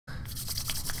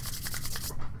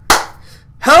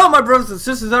Alright, brothers and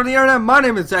sisters on the internet, my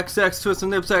name is XX Twist and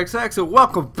Nips XX, and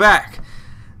welcome back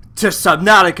to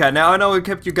Subnautica. Now, I know we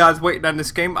kept you guys waiting on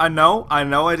this game. I know I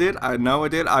did.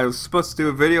 I was supposed to do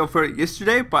a video for it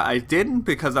yesterday, but I didn't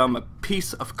because I'm a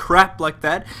piece of crap like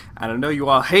that. And I know you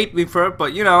all hate me for it,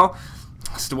 but you know,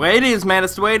 it's the way it is, man.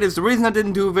 It's the way it is. The reason I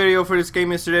didn't do a video for this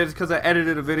game yesterday is because I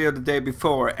edited a video the day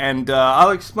before. And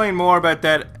I'll explain more about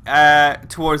that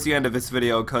towards the end of this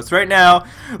video. Because right now,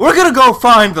 we're going to go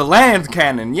find the land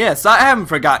cannon. Yes, I haven't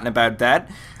forgotten about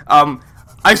that.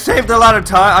 I saved a lot of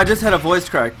time. I just had a voice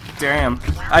crack. Damn.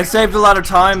 I saved a lot of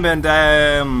time and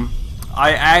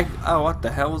oh, what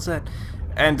the hell was that?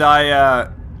 And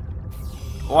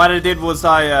what I did was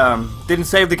I didn't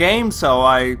save the game, so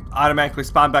I automatically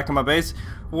spawned back on my base.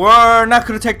 We're not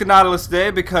going to take the Nautilus today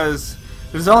because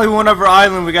there's only one other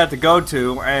island we got to go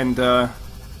to, and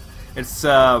it's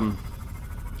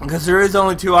because there is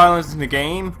only 2 islands in the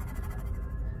game.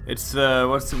 It's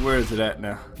where is it at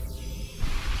now?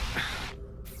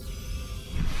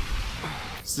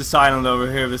 It's this island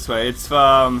over here this way. It's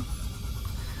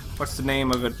what's the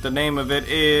name of it? The name of it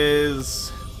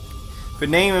is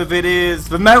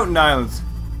the Mountain Islands.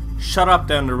 Shut up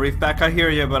down the reef back. I hear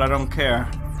you, but I don't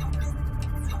care.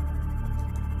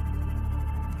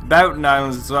 Mountain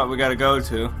Islands is what we gotta go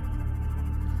to.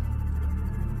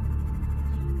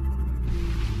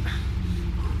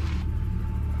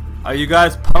 Are you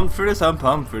guys pumped for this? I'm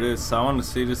pumped for this. I want to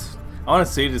see this. I want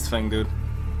to see this thing, dude.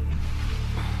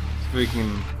 If we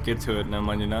can get to it, no,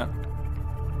 mind you not.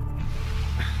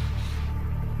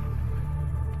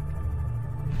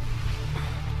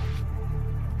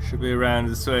 Should be around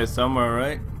this way somewhere,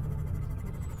 right?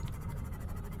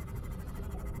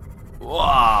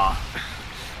 Wow,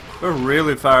 we're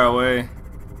really far away.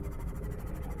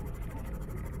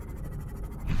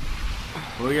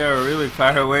 We are really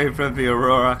far away from the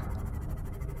Aurora.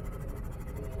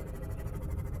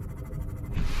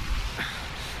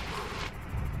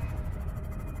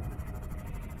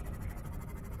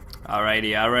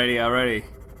 Alrighty.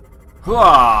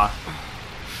 Hooah!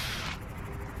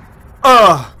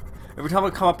 Ugh! Every time I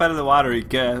come up out of the water, he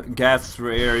gasps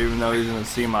for air, even though he's in a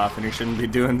sea moth, and he shouldn't be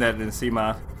doing that in a sea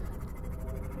moth.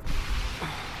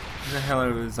 What the hell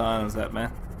are these islands at,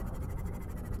 man?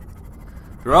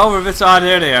 They're over this. Oh,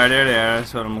 there they are.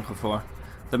 That's what I'm looking for.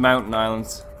 The Mountain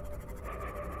Islands.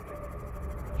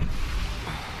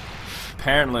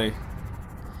 Apparently,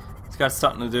 it's got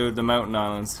something to do with the Mountain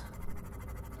Islands.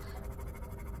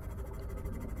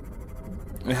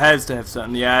 It has to have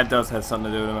something. Yeah, it does have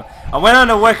something to do with it. I went on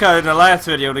the Wicca in the last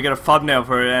video to get a thumbnail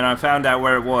for it, and I found out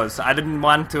where it was. I didn't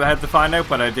want to have to find out,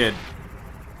 but I did.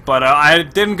 But I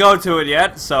didn't go to it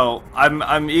yet, so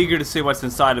I'm eager to see what's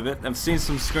inside of it. I've seen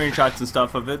some screenshots and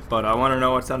stuff of it, but I want to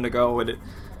know what's on the go with it.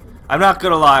 I'm not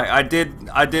gonna lie. I did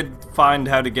find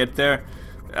how to get there.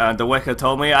 The Wicca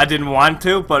told me. I didn't want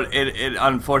to, but it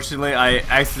unfortunately I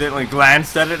accidentally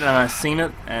glanced at it and I seen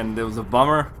it, and it was a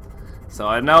bummer. So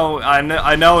I know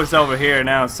it's over here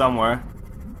now somewhere.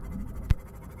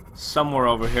 Somewhere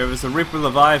over here. There's a Reaper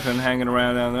Leviathan hanging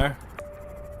around down there.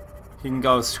 He can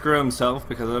go screw himself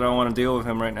because I don't want to deal with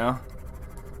him right now.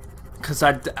 Because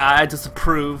I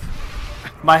disapprove.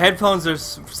 My headphones are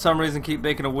for some reason keep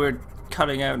making a weird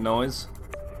cutting out noise.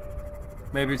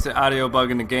 Maybe it's an audio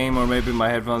bug in the game, or maybe my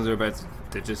headphones are about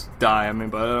to just die. I mean,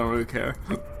 but I don't really care.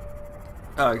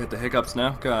 Oh, I got the hiccups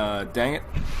now. God dang it.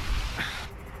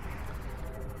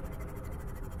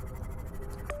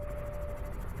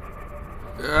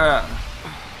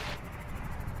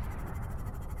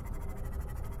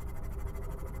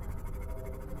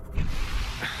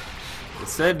 It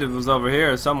said it was over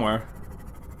here somewhere.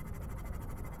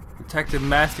 Detected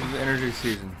massive energy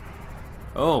season.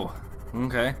 Oh,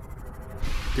 okay.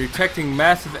 Detecting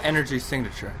massive energy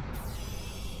signature.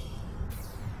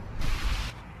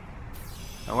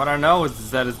 And what I know is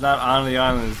that it's not on the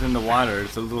island, it's in the water.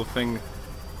 It's a little thing.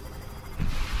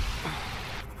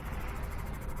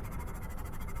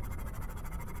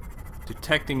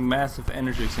 Detecting massive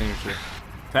energy signature.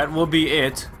 That will be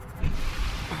it.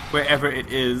 Wherever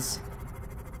it is.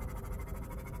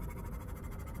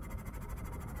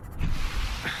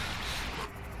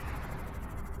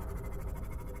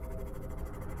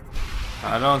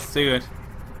 I don't see it.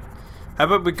 How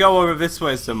about we go over this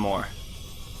way some more?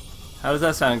 How does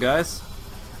that sound, guys?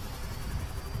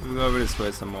 We'll go over this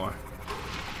way some more.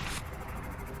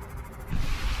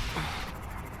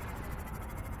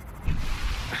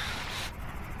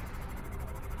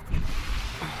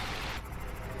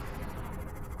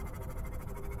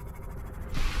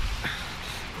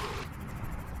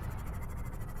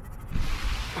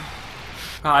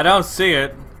 I don't see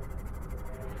it.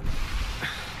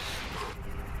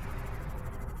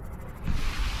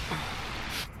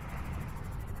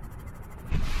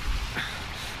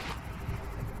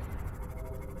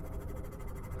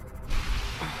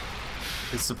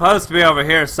 It's supposed to be over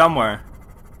here somewhere,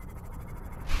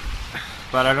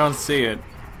 but I don't see it.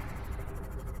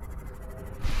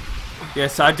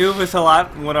 Yes, I do this a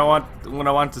lot when I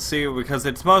want to see it because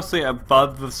it's mostly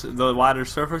above the water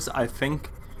surface, I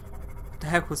think. What the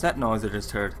heck was that noise I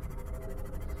just heard?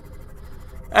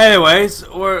 Anyways,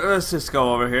 let's just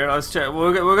go over here. Let's check.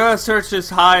 We're gonna search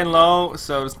this high and low,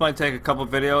 so this might take a couple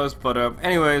videos. But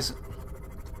anyways,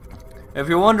 if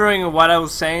you're wondering what I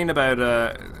was saying about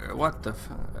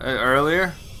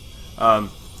earlier, I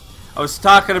was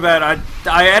talking about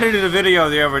I edited a video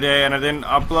the other day and I didn't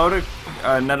upload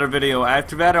another video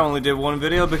after that. I only did one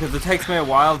video because it takes me a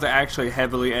while to actually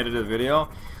heavily edit a video.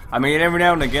 I mean, every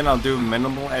now and again I'll do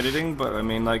minimal editing, but I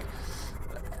mean, like,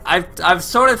 I've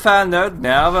sort of found out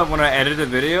now that when I edit a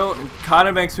video, it kind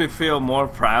of makes me feel more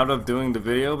proud of doing the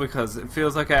video because it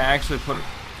feels like I actually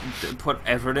put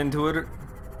effort into it,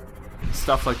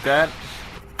 stuff like that.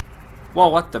 Whoa,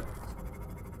 what the?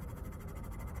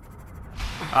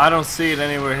 I don't see it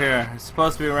anywhere here. It's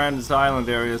supposed to be around this island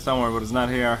area somewhere, but it's not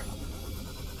here.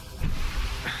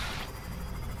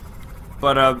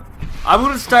 But I'm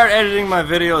gonna start editing my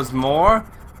videos more.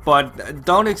 But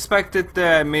don't expect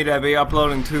me to be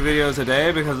uploading 2 videos a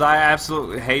day because I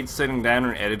absolutely hate sitting down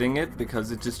and editing it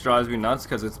because it just drives me nuts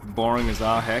because it's boring as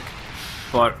all heck.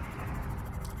 But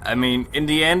I mean, in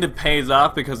the end, it pays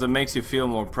off because it makes you feel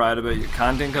more proud about your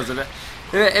content because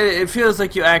it feels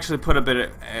like you actually put a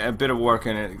bit of work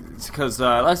in it. Because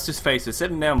let's just face it,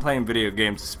 sitting down playing video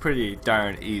games is pretty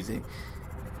darn easy.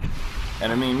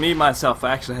 And I mean, me myself,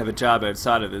 I actually have a job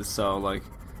outside of this, so like.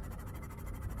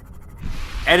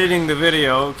 Editing the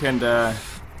video can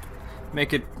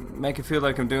make it feel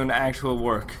like I'm doing actual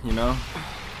work, you know.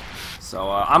 So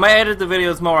I might edit the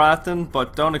videos more often,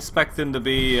 but don't expect them to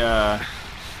be like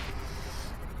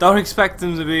don't expect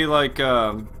them to be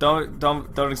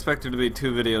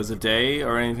 2 videos a day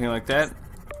or anything like that,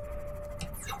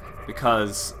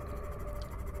 because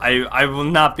I will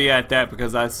not be at that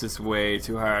because that's just way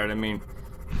too hard. I mean,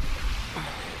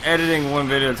 editing one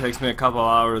video takes me a couple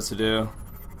hours to do.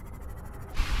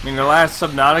 I mean, the last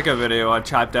Subnautica video I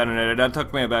chopped down and edited, that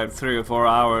took me about 3 or 4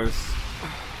 hours.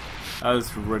 That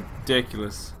was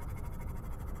ridiculous.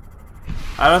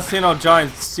 I don't see no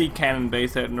giant sea cannon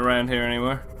base out and around here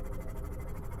anywhere.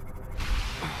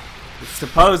 It's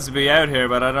supposed to be out here,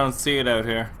 but I don't see it out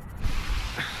here.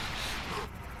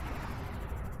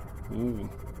 Ooh.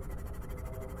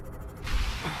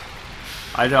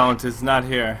 I don't, it's not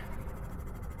here.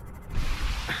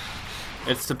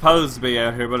 It's supposed to be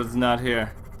out here, but it's not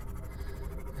here.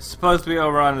 It's supposed to be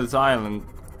over on this island,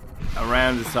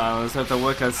 around this island. That's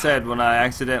what I said when I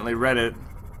accidentally read it.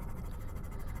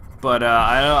 But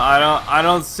I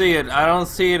don't see it. I don't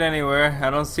see it anywhere.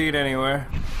 I don't see it anywhere.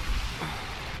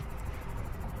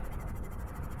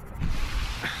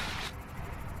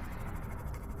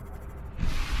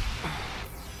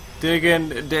 Dig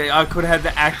in. I could have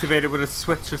had to activate it with a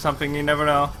switch or something. You never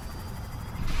know.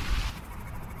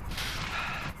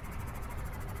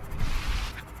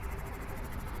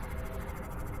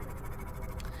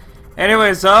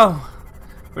 Anyway, so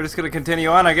we're just gonna continue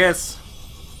on, I guess.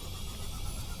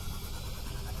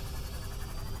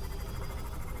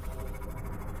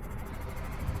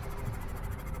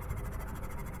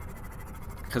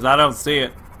 Cause I don't see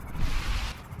it.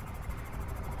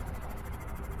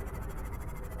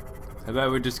 How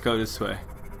about we just go this way?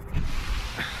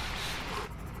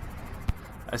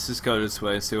 Let's just go this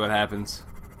way, see what happens.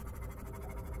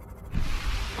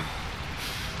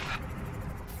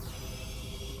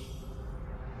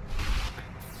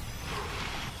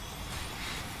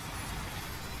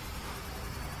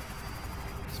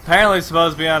 Apparently it's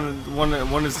supposed to be on one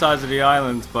of the sides of the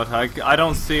island, but I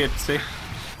don't see it, see?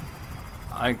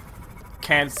 I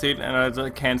can't see it and I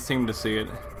can't seem to see it.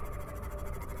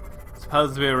 It's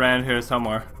supposed to be around here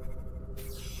somewhere.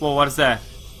 Whoa, what is that?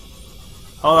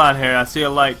 Hold on here, I see a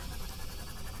light.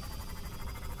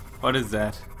 What is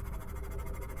that?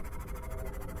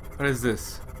 What is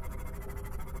this?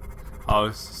 Oh,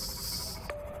 it's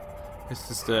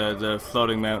just the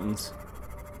floating mountains.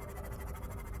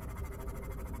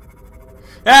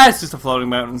 Yeah, it's just the floating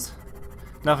mountains.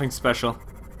 Nothing special.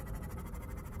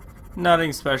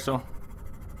 Nothing special.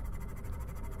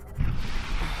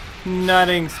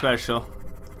 Nothing special.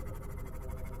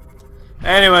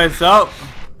 Anyway, so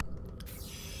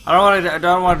I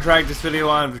don't want to drag this video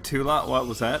on for too long. What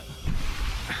was that?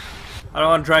 I don't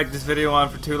want to drag this video on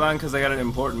for too long because I got an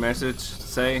important message to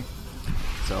say.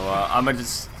 So I'm gonna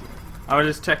just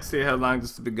check to see how long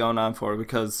this will be going on for,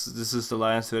 because this is the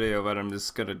last video, but I'm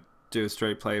just gonna do a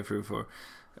straight playthrough for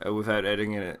without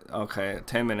editing it. Okay,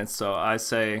 10 minutes. So I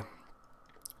say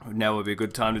now would be a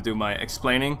good time to do my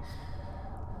explaining.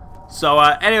 So,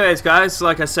 anyways, guys,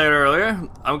 like I said earlier,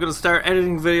 I'm gonna start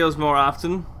editing videos more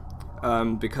often,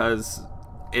 because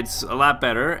it's a lot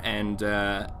better, and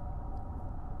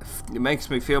it makes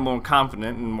me feel more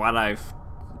confident in what I've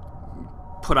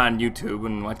put on YouTube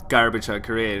and what garbage I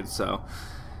created. So,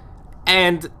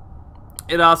 and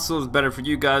it also is better for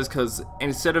you guys, because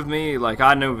instead of me, like,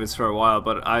 I knew this for a while,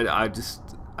 but I just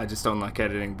don't like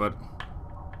editing, but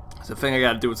it's a thing I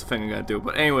gotta do, it's a thing I gotta do.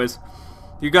 But anyways,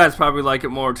 you guys probably like it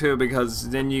more too, because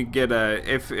then you get a,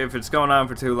 if it's going on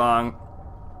for too long,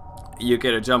 you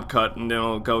get a jump cut and then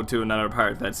it'll go to another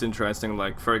part that's interesting.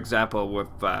 Like, for example,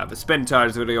 with the spin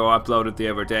charge video I uploaded the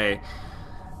other day,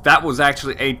 that was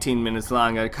actually 18 minutes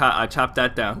long. I chopped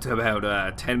that down to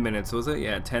about 10 minutes, was it?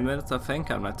 Yeah, 10 minutes I think,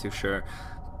 I'm not too sure.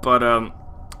 But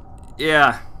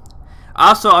yeah.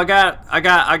 Also, I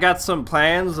got some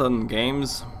plans on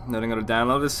games that I'm gonna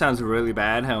download. This sounds really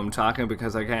bad how I'm talking,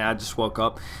 because I just woke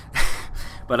up.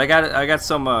 But I got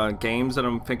some games that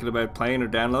I'm thinking about playing or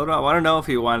downloading. I want to know if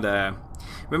you want to.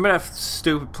 Remember that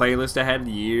stupid playlist I had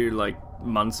like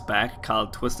months back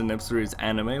called Twist and Nipsey's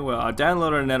Anime? Well, I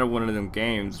downloaded another one of them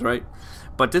games, right?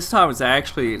 But this time it's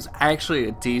actually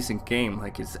a decent game.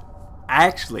 Like, it's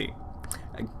actually,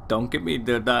 don't get me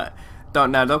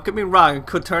don't get me wrong, it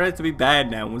could turn out to be bad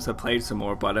now once I played some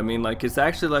more, but I mean, like, it's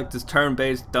actually like this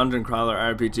turn-based dungeon crawler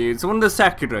RPG. It's one of the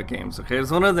Sakura games, okay? It's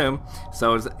one of them.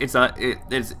 So it's Twist and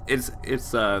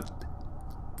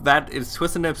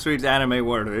Nipsey's Anime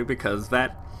worthy, because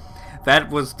that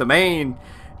was the main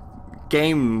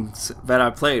games that I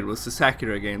played, was the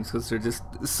Sakura games, because they're just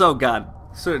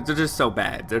they're just so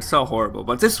bad, they're so horrible.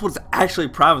 But this was actually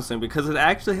promising, because it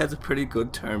actually has a pretty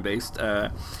good turn-based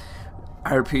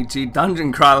RPG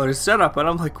dungeon crawler setup, and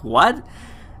I'm like, what?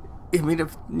 You mean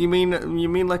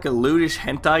like a lewdish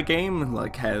hentai game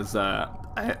like has a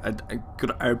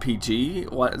good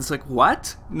RPG? What? It's like,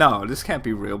 what? No, this can't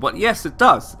be real. But yes, it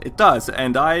does,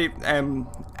 and I am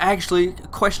actually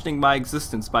questioning my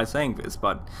existence by saying this,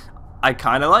 but I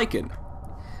kind of like it.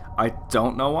 I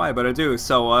don't know why, but I do.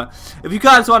 So, if you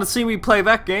guys want to see me play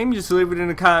that game, just leave it in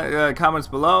the comments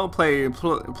below. Play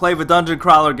the dungeon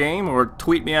crawler game, or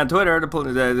tweet me on Twitter to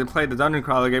play the dungeon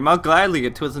crawler game. I'll gladly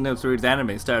get Twist and Nipsey's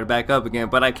Anime started back up again,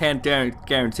 but I can't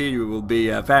guarantee you it will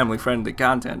be family-friendly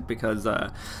content, because,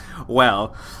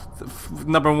 well,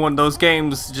 number one, those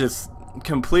games just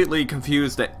completely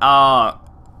confused the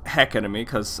heck out of me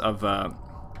because of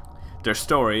their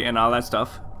story and all that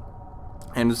stuff.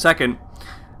 And the second,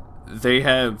 they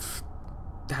have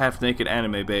half-naked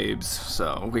anime babes,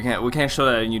 so we can't show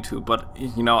that on YouTube. But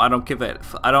you know, I don't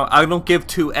give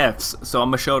two F's, so I'm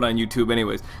gonna show it on YouTube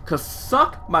anyways. Cause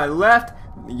suck my left,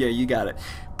 yeah, you got it.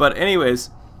 But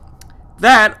anyways,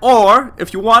 that, or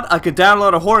if you want, I could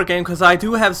download a horror game, cause I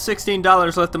do have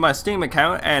 $16 left in my Steam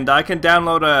account, and I can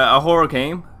download a horror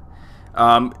game.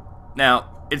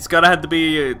 Now it's gotta have to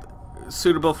be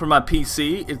suitable for my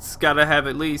PC. It's gotta have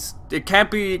at least, it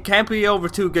can't be over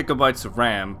 2 gigabytes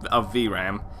of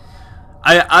VRAM.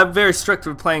 I'm very strict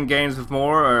with playing games with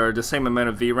more or the same amount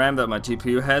of VRAM that my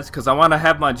GPU has, because I want to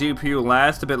have my GPU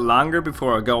last a bit longer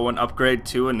before I go and upgrade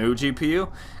to a new GPU.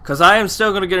 Because I am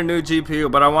still gonna get a new GPU,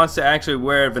 but I want to actually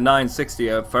wear the 960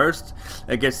 at first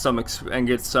and get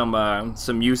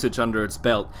some usage under its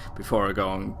belt before I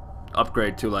go and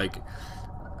upgrade to like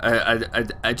a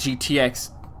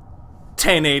GTX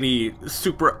 1080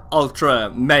 Super Ultra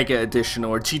Mega Edition,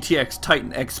 or GTX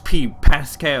Titan XP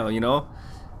Pascal, you know,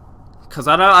 because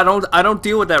I don't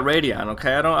deal with that Radeon,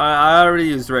 okay? I already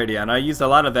used Radeon. I used a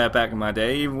lot of that back in my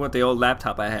day. Even with the old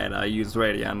laptop I had, I used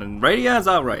Radeon, and Radeon's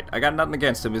alright. I got nothing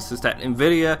against them. It's just that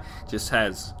Nvidia just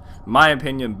has, in my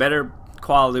opinion, better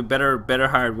quality, better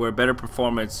hardware, better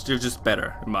performance. They're just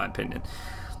better, in my opinion.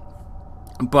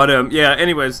 But yeah,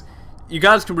 anyways, you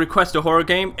guys can request a horror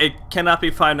game. It cannot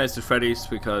be Five Nights at Freddy's,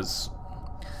 because,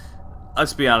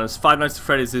 let's be honest, Five Nights at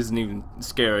Freddy's isn't even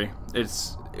scary.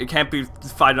 It can't be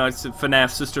Five Nights at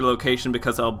FNAF's sister location,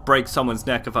 because I'll break someone's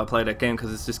neck if I play that game,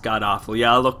 because it's just god-awful.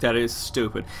 Yeah, I looked at it, it's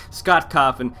stupid. Scott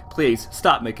Coffin, please,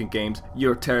 stop making games.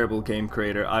 You're a terrible game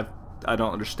creator. I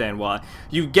don't understand why.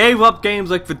 You gave up games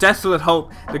like The Desolate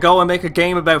Hope to go and make a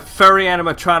game about furry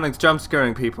animatronics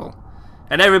jump-scaring people.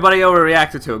 And everybody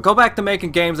overreacted to it. Go back to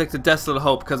making games like The Desolate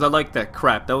Hope, because I like that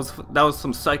crap. That was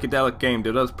some psychedelic game,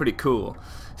 dude. That was pretty cool.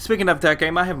 Speaking of that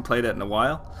game, I haven't played it in a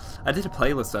while. I did a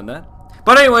playlist on that.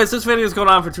 But anyways, this video is going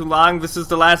on for too long. This is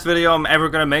the last video I'm ever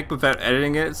going to make without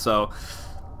editing it, so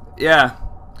yeah.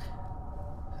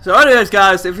 So anyways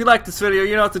guys, if you like this video,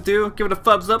 you know what to do. Give it a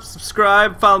thumbs up,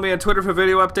 subscribe, follow me on Twitter for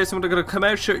video updates when they're going to come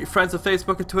out. Share with your friends on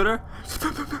Facebook and Twitter.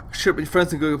 Share with your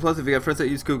friends on Google Plus if you have friends that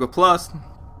use Google Plus.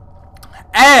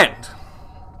 And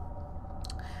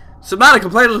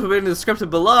Subnautica playlist will be in the description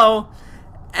below.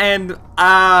 And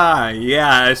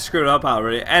yeah, I screwed up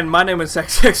already. And my name is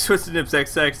XX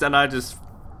TwistedNipsXX, and I just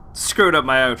screwed up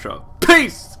my outro.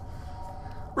 Peace!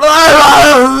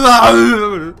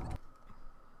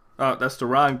 Oh, that's the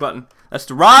wrong button. That's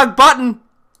the wrong button!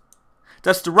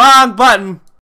 That's the wrong button!